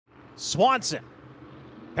Swanson.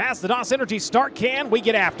 Past the DOS Energy start can, we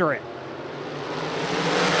get after it.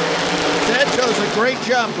 Santos a great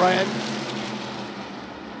jump, Brian.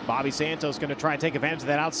 Bobby Santos going to try and take advantage of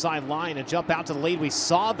that outside line and jump out to the lead. We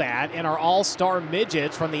saw that in our all-star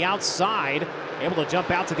midgets from the outside. Able to jump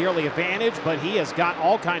out to the early advantage, but he has got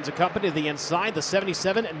all kinds of company to the inside. The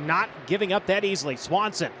 77 not giving up that easily.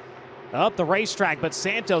 Swanson up the racetrack, but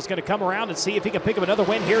Santos going to come around and see if he can pick up another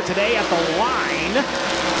win here today at the line.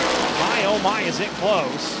 My, oh my, is it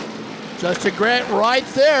close. Justin Grant right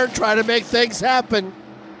there trying to make things happen.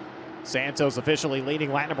 Santos officially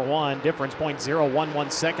leading lap number 1. Difference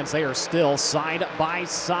 0.011 seconds. They are still side by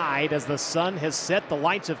side as the sun has set. The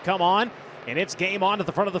lights have come on, and it's game on at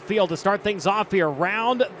the front of the field to start things off here.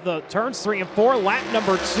 Round the turns 3 and 4. Lap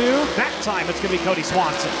number 2. That time it's going to be Kody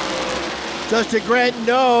Swanson. Justin Grant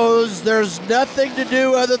knows there's nothing to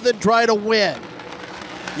do other than try to win.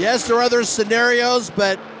 Yes, there are other scenarios,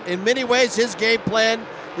 but in many ways his game plan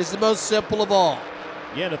is the most simple of all.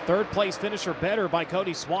 Yet a third-place finisher better by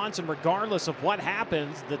Kody Swanson. Regardless of what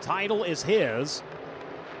happens, the title is his.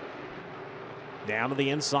 Down to the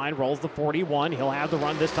inside, rolls the 41. He'll have the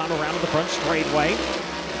run this time around to the front straightaway.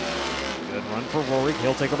 Good run for Rory.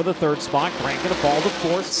 He'll take over the third spot. Grant going to fall to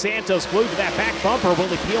fourth. Santos glued to that back bumper. Will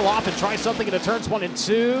he peel off and try something into turns 1 and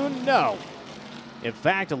 2? No. In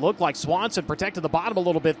fact, it looked like Swanson protected the bottom a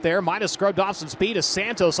little bit there. Might have scrubbed off some speed as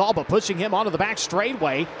Santos all but pushing him onto the back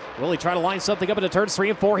straightaway. Will he try to line something up into turns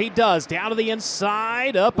 3 and 4? He does. Down to the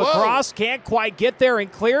inside, up across. Can't quite get there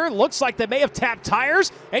and clear. Looks like they may have tapped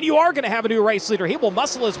tires, and you are going to have a new race leader. He will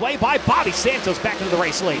muscle his way by Bobby Santos back into the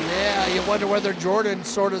race lead. Yeah, you wonder whether Jordan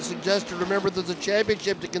sort of suggested, remember there's a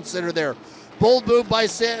championship to consider there. Bold move by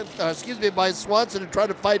Swanson to try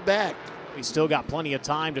to fight back. He's still got plenty of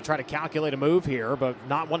time to try to calculate a move here, but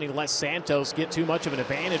not wanting to let Santos get too much of an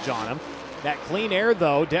advantage on him. That clean air,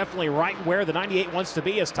 though, definitely right where the 98 wants to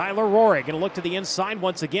be as Tyler Rory going to look to the inside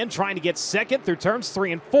once again, trying to get second through turns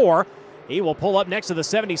 3 and 4. He will pull up next to the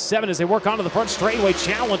 77 as they work onto the front straightaway.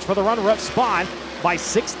 Challenge for the runner-up spot by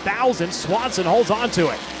 6,000. Swanson holds on to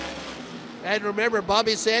it. And remember,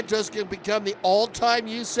 Bobby Santos can become the all-time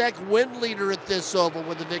USAC win leader at this oval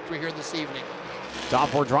with the victory here this evening. Top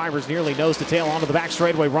 4 drivers nearly nose to tail onto the back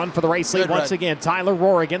straightaway. Run for the race lead once again. Tyler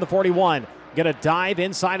Rorig in the 41. Going to dive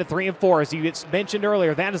inside of 3 and 4. As you mentioned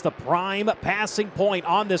earlier, that is the prime passing point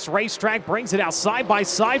on this racetrack. Brings it out side by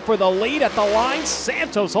side for the lead at the line.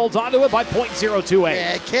 Santos holds onto it by 0.028.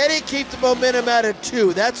 Yeah, can he keep the momentum out of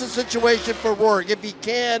 2? That's a situation for Rorig. If he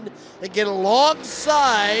can and get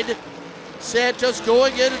alongside Santos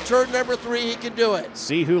going into turn number 3, he can do it.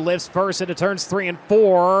 See who lifts first into turns 3 and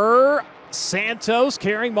 4. Santos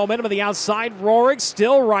carrying momentum on the outside. Rorig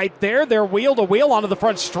still right there. They're wheel to wheel onto the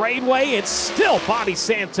front straightaway. It's still Bobby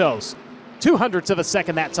Santos. 0.02 of a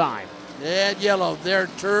second that time. And yellow, their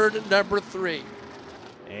turn number 3.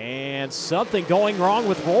 And something going wrong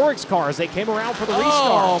with Rorig's car as they came around for the restart.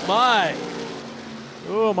 Oh, my.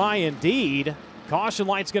 Oh, my, indeed. Caution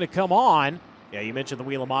light's going to come on. Yeah, you mentioned the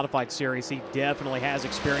Wheel of Modified Series. He definitely has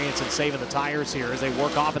experience in saving the tires here as they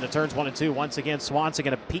work off into turns 1 and 2. Once again, Swanson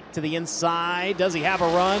going to peek to the inside. Does he have a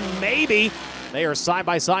run? Maybe. They are side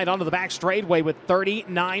by side onto the back straightaway with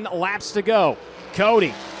 39 laps to go.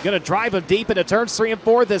 Kody going to drive him deep into turns 3 and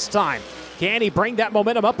 4 this time. Can he bring that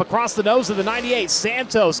momentum up across the nose of the 98?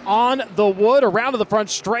 Santos on the wood around to the front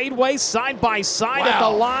straightaway, side by side at the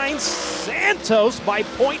line. Santos by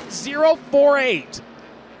 0.048.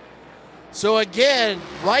 So again,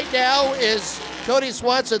 right now, is Kody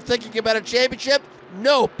Swanson thinking about a championship?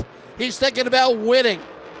 Nope. He's thinking about winning.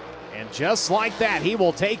 And just like that, he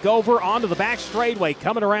will take over onto the back straightaway,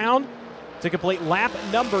 coming around to complete lap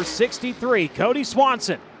number 63. Kody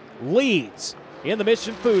Swanson leads in the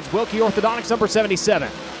Mission Foods Wilkie Orthodontics number 77.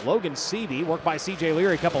 Logan Seavey, worked by C.J.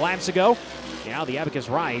 Leary a couple laps ago. Now the Abacus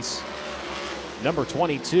Rice, number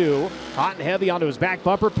 22, hot and heavy onto his back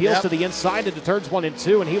bumper, peels to the inside into turns 1 and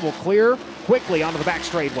 2, and he will clear quickly onto the back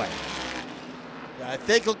straightaway. I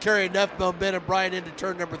think he'll carry enough momentum, Brian, into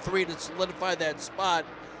turn number 3 to solidify that spot,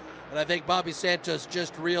 and I think Bobby Santos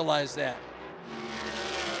just realized that.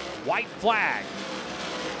 White flag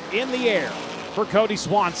in the air for Kody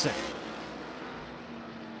Swanson.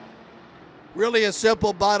 Really a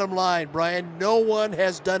simple bottom line, Brian. No one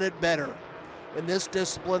has done it better in this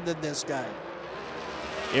discipline than this guy.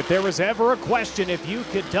 If there was ever a question if you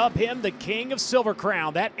could dub him the King of Silver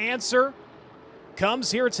Crown, that answer comes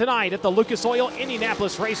here tonight at the Lucas Oil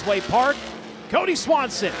Indianapolis Raceway Park. Kody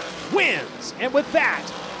Swanson wins, and with that,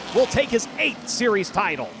 will take his 8th series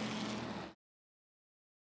title.